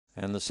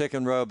And the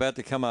second row about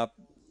to come up.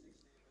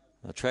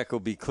 The track will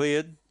be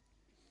cleared.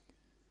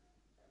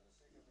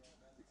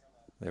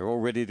 They're all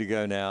ready to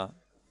go now.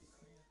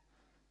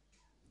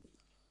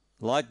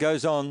 Light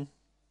goes on.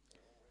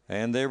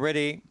 And they're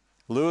ready.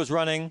 Lures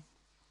running.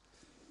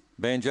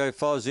 Banjo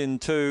Foz in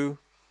 2.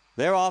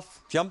 They're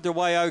off. Jumped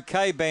away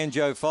okay,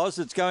 Banjo Foz.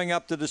 It's going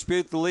up to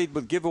dispute the lead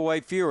with Giveaway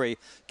Fury.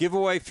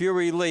 Giveaway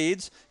Fury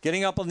leads.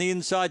 Getting up on the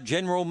inside,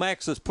 General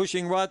Max is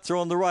pushing right through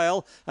on the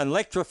rail. And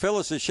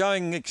Lectrophilus is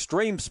showing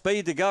extreme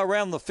speed to go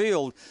around the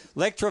field.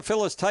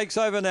 Lectrophilus takes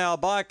over now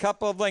by a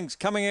couple of lengths.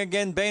 Coming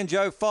again,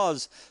 Banjo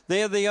Foz.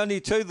 They're the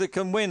only two that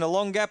can win. A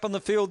long gap on the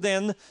field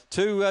then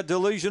to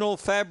Delusional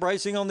Fab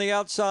racing on the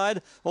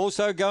outside.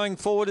 Also going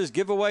forward is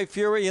Giveaway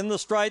Fury in the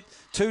straight.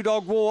 Two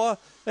Dog War.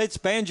 It's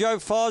Banjo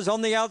Foz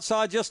on the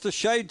outside, just a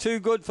shade too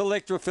good for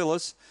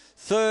Lectrophilus.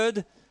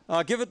 Third,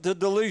 give it to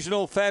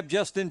Delusional Fab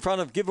just in front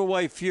of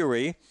Giveaway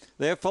Fury.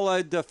 They're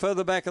followed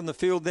further back in the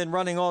field, then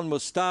running on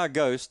was Star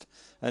Ghost.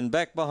 And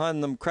back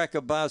behind them, Cracker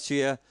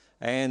Barcia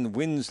and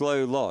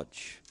Winslow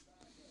Lodge.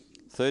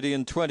 30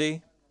 and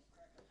 20.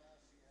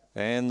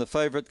 And the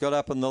favourite got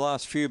up in the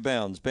last few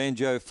bounds.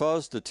 Banjo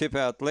Foz to tip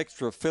out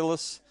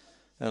Lectrophilus.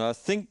 And I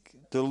think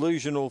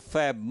Delusional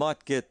Fab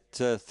might get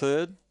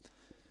third.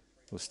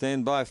 We'll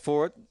stand by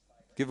for it.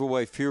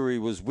 Giveaway Fury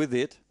was with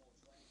it.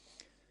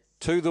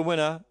 To the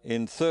winner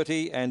in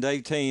 30 and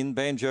 18,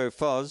 Banjo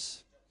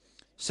Foz.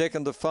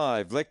 Second to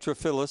 5,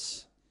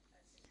 Lectrophilus.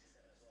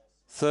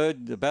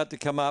 Third, about to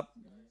come up.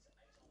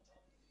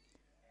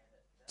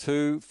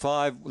 2,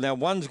 5. Now,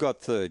 one's got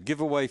third,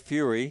 Giveaway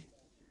Fury.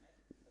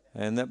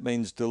 And that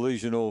means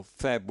Delusional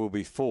Fab will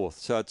be fourth.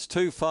 So it's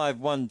 2, 5,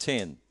 1,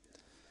 10.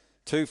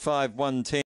 2, 5, 1, 10.